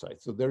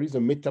astrocyte. So there is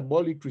a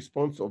metabolic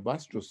response of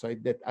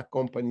astrocyte that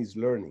accompanies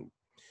learning.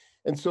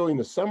 And so in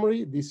a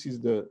summary, this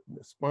is the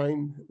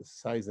spine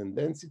size and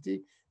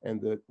density, and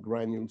the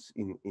granules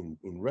in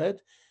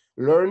red.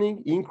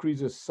 Learning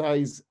increases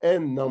size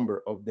and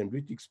number of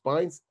dendritic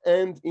spines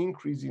and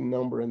increasing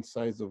number and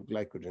size of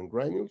glycogen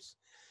granules.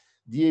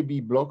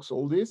 DAB blocks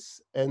all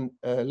this, and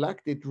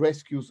lactate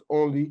rescues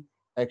only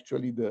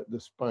actually the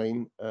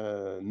spine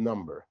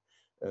number,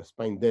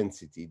 spine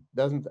density. It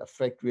doesn't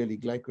affect really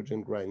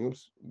glycogen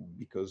granules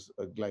because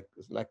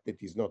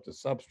lactate is not a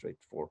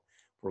substrate for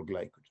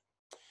glycogen.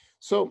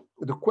 So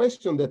the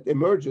question that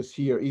emerges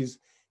here is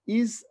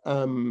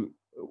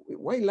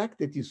why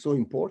lactate is so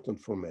important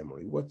for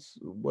memory?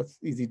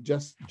 Is it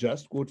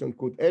just quote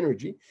unquote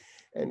energy?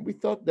 And we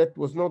thought that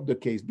was not the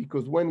case,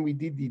 because when we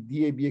did the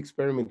DAB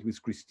experiment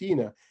with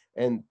Christina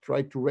and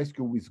tried to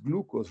rescue with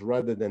glucose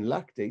rather than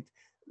lactate,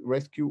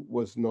 rescue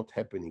was not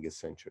happening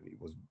essentially.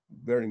 It was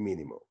very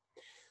minimal.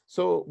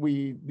 So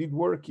we did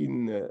work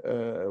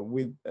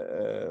with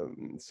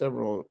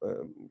several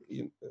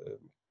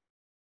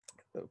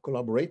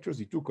collaborators.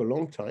 It took a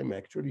long time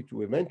actually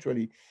to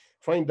eventually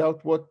find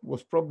out what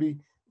was probably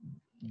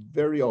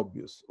very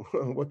obvious.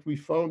 What we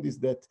found is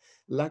that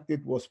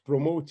lactate was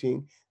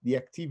promoting the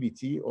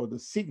activity or the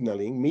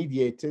signaling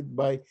mediated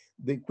by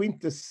the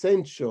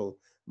quintessential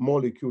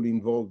molecule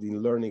involved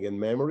in learning and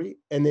memory,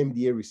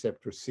 NMDA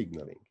receptor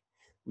signaling.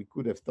 We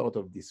could have thought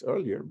of this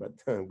earlier, but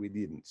we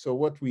didn't. So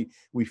what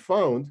we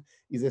found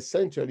is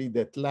essentially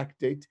that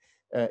lactate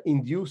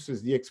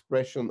induces the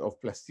expression of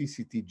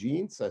plasticity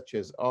genes such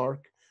as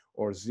ARC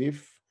or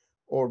ZIF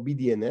or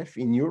BDNF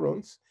in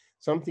neurons,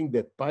 something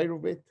that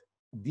pyruvate,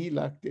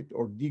 D-lactate,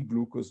 or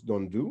D-glucose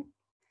don't do.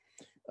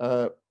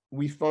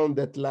 We found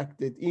that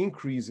lactate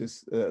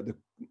increases the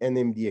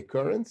NMDA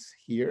currents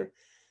here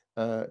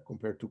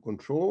compared to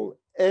control,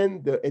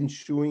 and the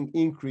ensuing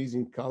increase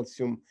in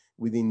calcium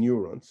within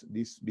neurons,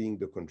 this being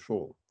the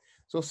control.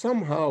 So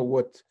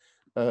somehow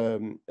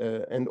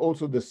and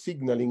also the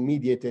signaling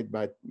mediated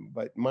by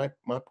MAP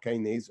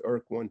kinase,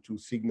 ERK1/2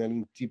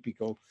 signaling,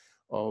 typical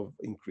of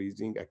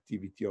increasing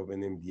activity of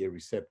NMDA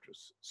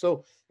receptors.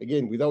 So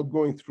again, without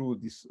going through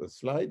this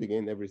slide,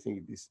 again,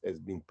 everything this has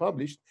been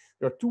published,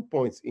 there are 2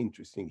 points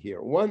interesting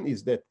here. One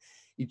is that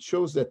it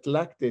shows that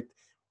lactate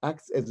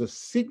acts as a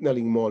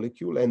signaling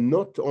molecule and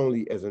not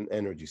only as an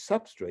energy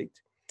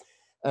substrate,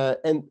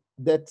 and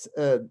that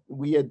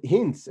we had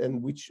hints,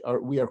 and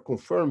we are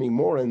confirming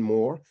more and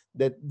more,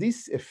 that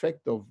this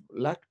effect of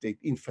lactate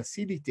in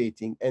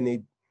facilitating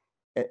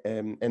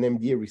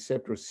NMDA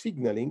receptor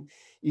signaling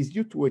is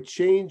due to a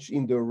change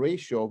in the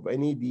ratio of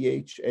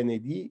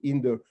NADH-NAD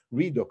in the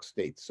redox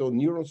state. So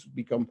neurons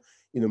become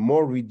in a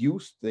more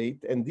reduced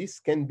state, and this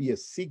can be a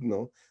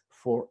signal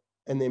for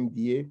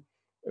NMDA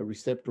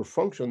receptor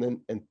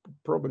function and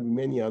probably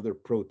many other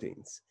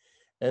proteins.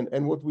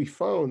 And what we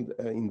found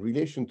in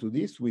relation to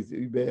this with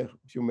Hubert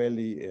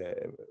Fiumelli,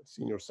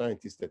 senior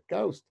scientist at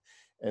KAUST,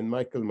 and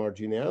Michael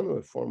Margineanu,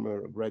 a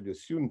former graduate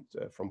student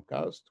from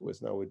KAUST, who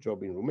has now a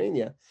job in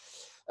Romania,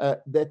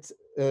 that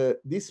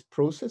this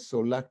process,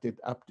 so lactate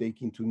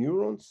uptake into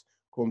neurons,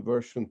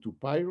 conversion to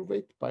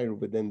pyruvate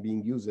then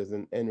being used as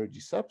an energy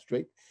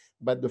substrate,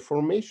 but the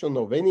formation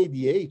of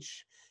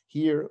NADH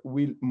here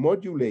will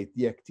modulate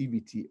the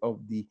activity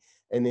of the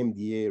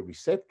NMDA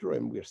receptor,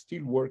 and we are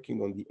still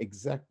working on the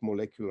exact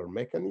molecular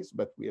mechanism,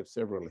 but we have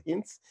several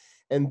hints,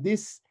 and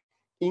this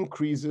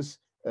increases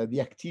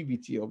the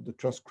activity of the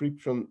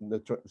transcription,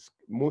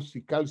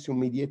 mostly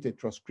calcium-mediated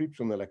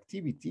transcriptional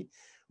activity,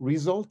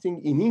 resulting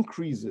in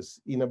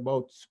increases in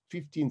about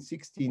 15,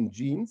 16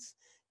 genes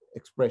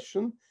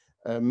expression,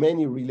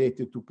 many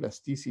related to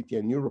plasticity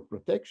and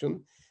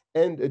neuroprotection,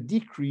 and a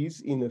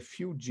decrease in a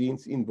few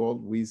genes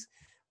involved with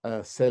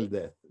cell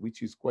death,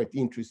 which is quite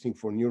interesting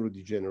for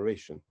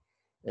neurodegeneration.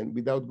 And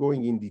without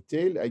going in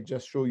detail, I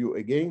just show you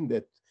again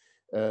that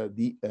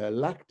the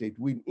lactate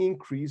will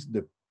increase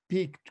the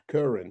peaked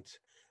current,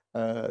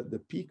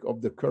 the peak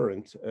of the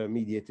current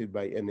mediated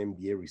by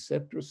NMDA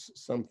receptors,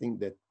 something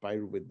that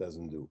pyruvate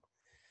doesn't do.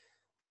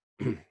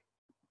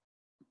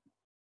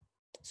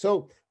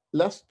 So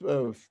last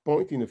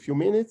point in a few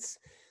minutes,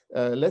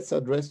 let's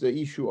address the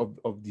issue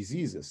of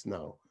diseases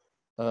now.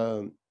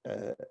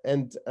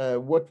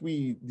 What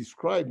we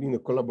described in a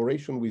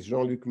collaboration with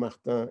Jean-Luc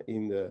Martin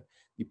in the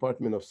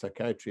Department of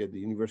Psychiatry at the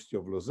University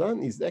of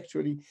Lausanne is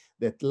actually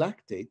that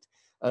lactate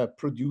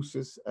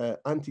produces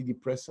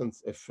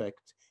antidepressant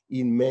effect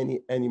in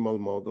many animal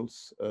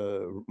models,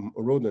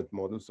 rodent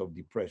models of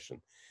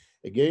depression.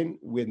 Again,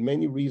 we had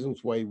many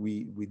reasons why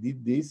we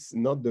did this,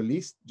 not the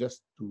least,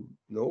 just to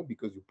know,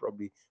 because you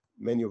probably,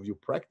 many of you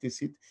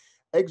practice it.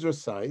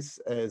 exercise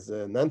as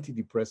an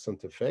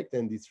antidepressant effect,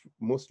 and it's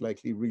most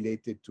likely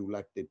related to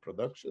lactate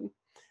production,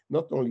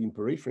 not only in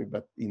periphery,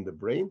 but in the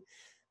brain.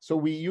 So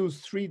we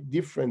use three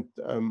different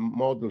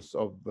models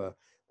of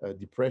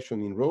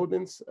depression in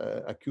rodents: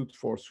 acute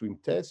forced swim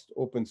test,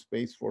 open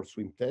space forced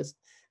swim test,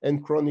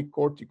 and chronic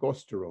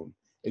corticosterone.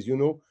 As you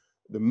know,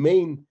 the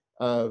main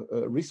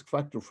risk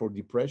factor for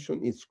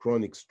depression is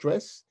chronic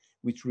stress,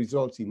 which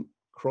results in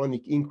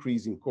chronic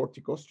increase in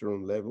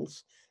corticosterone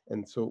levels.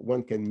 And so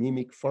one can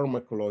mimic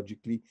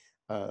pharmacologically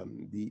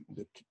the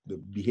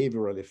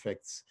behavioral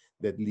effects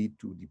that lead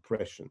to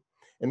depression.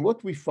 And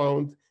what we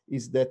found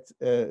is that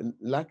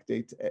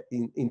lactate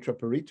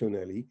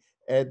intraperitoneally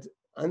had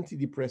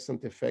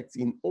antidepressant effects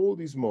in all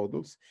these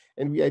models,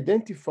 and we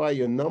identify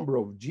a number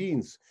of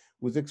genes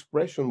whose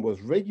expression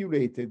was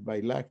regulated by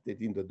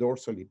lactate in the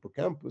dorsal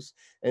hippocampus,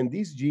 and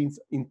these genes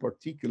in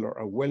particular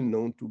are well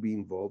known to be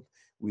involved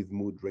with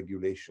mood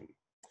regulation.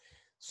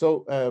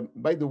 So,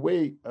 by the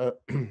way,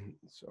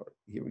 sorry,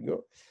 here we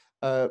go.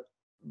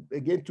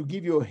 Again, to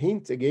give you a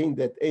hint again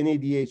that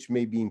NADH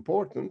may be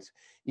important,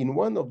 in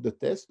one of the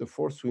tests, the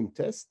forced swim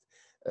test,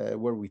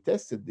 where we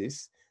tested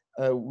this,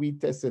 we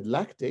tested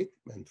lactate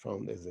and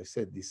found, as I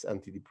said, this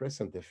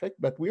antidepressant effect,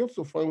 but we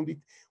also found it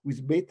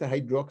with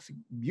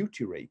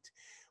beta-hydroxybutyrate,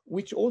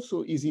 which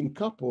also is in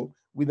couple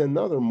with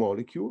another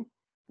molecule,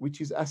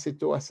 which is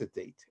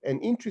acetoacetate.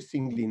 And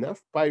interestingly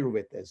enough,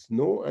 pyruvate has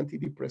no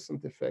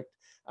antidepressant effect,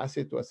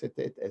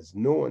 acetoacetate has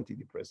no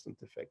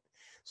antidepressant effect.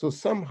 So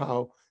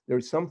somehow there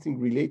is something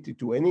related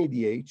to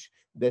NADH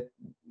that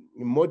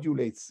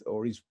modulates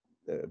or is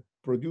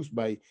produced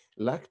by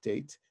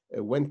lactate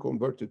when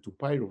converted to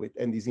pyruvate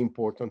and is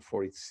important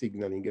for its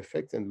signaling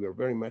effect. And we are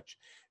very much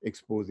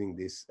exposing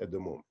this at the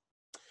moment.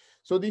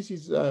 So this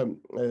is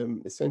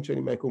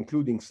essentially my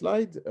concluding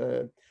slide.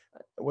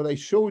 What I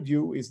showed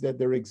you is that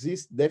there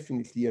exists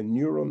definitely a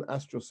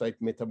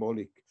neuron-astrocyte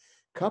metabolic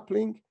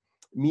coupling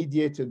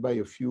mediated by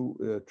a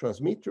few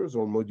transmitters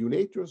or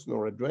modulators,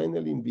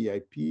 noradrenaline,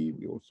 VIP.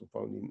 We also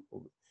found in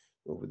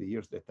over the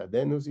years that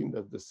adenosine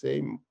does the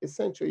same,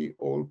 essentially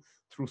all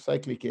through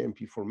cyclic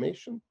AMP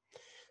formation.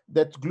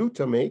 That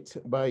glutamate,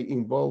 by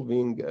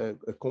involving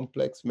a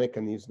complex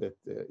mechanism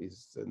that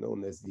is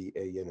known as the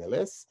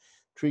ANLS,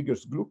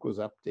 triggers glucose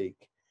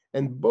uptake.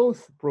 And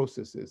both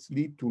processes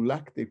lead to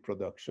lactate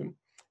production.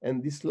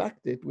 And this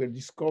lactate, we're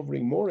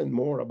discovering more and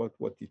more about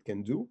what it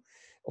can do.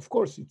 Of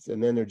course, it's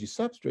an energy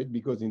substrate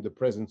because in the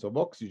presence of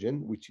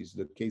oxygen, which is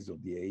the case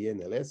of the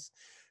ANLS,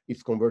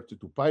 it's converted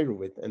to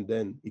pyruvate and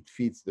then it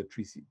feeds the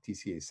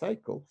TCA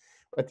cycle.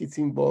 But it's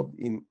involved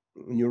in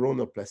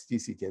neuronal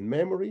plasticity and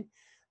memory,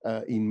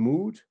 in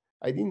mood.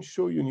 I didn't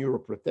show you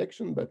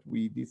neuroprotection, but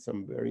we did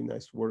some very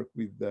nice work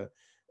with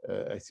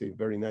I say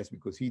very nice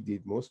because he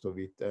did most of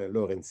it,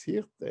 Lorenz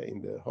Hirt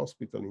in the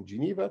hospital in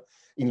Geneva,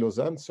 in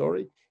Lausanne,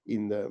 sorry,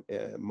 in the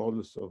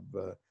models of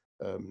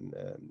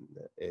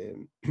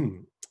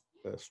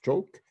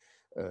stroke,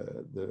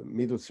 the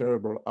middle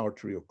cerebral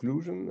artery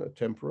occlusion,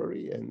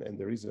 temporary, and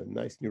there is a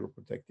nice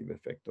neuroprotective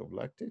effect of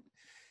lactate.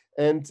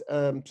 And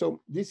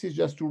so this is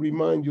just to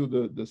remind you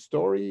the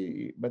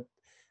story, but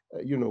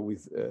you know,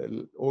 with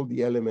all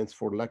the elements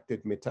for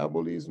lactate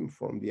metabolism,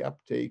 from the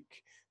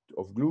uptake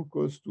of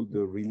glucose to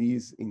the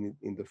release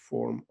in the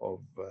form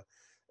of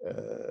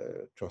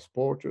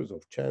transporters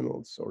of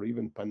channels or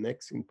even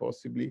pannexin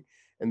possibly,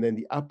 and then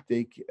the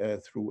uptake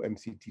through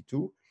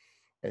MCT2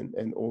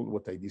 and all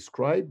what I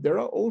described. There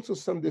are also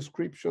some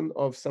description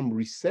of some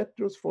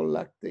receptors for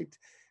lactate,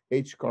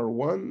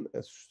 HCAR1,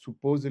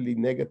 supposedly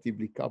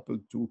negatively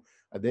coupled to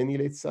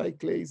adenylate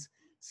cyclase,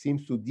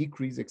 seems to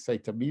decrease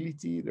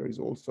excitability. There is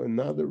also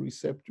another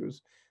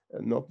receptors,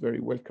 not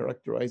very well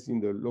characterized in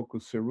the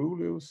locus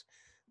ceruleus,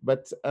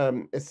 but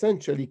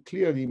essentially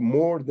clearly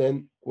more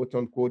than quote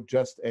unquote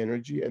just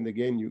energy. And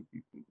again,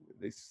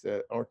 this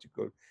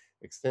article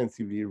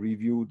extensively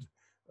reviewed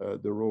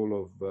the role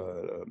of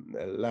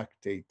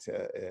lactate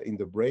in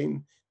the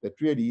brain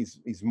that really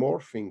is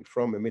morphing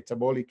from a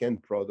metabolic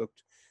end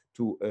product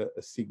to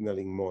a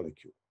signaling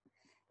molecule.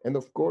 And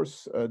of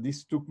course,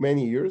 this took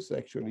many years.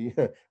 Actually,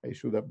 I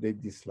should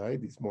update this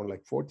slide. It's more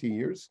like 40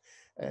 years.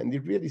 And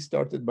it really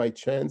started by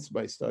chance,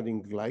 by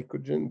studying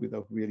glycogen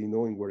without really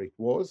knowing where it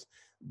was.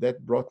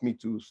 That brought me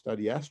to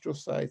study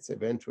astrocytes,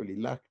 eventually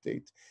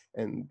lactate,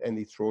 and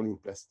its role in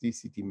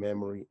plasticity,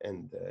 memory,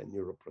 and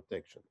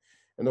neuroprotection.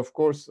 And of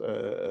course,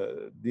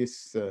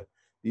 this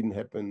didn't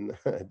happen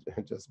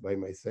just by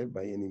myself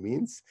by any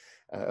means.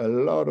 A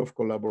lot of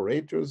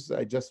collaborators.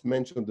 I just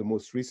mentioned the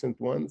most recent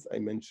ones. I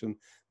mentioned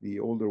the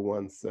older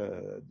ones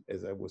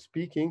as I was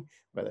speaking,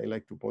 but I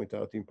like to point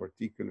out in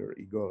particular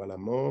Igor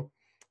Alamand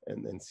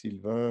and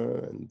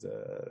Sylvain and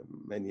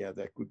many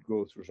others. I could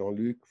go through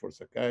Jean-Luc for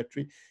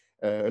psychiatry.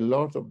 A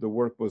lot of the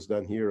work was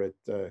done here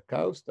at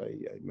KAUST.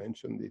 I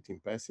mentioned it in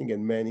passing,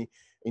 and many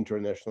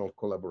international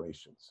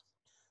collaborations.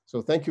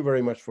 So thank you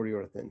very much for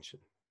your attention.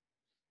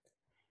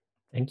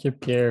 Thank you,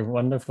 Pierre.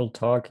 Wonderful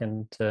talk.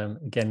 And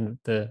again,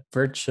 the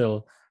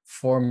virtual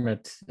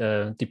format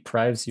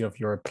deprives you of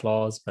your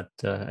applause, but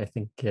I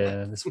think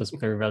this was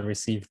very well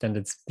received, and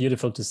it's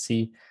beautiful to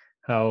see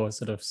how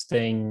sort of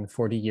staying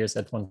 40 years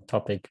at one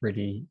topic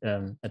really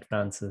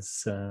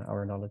advances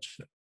our knowledge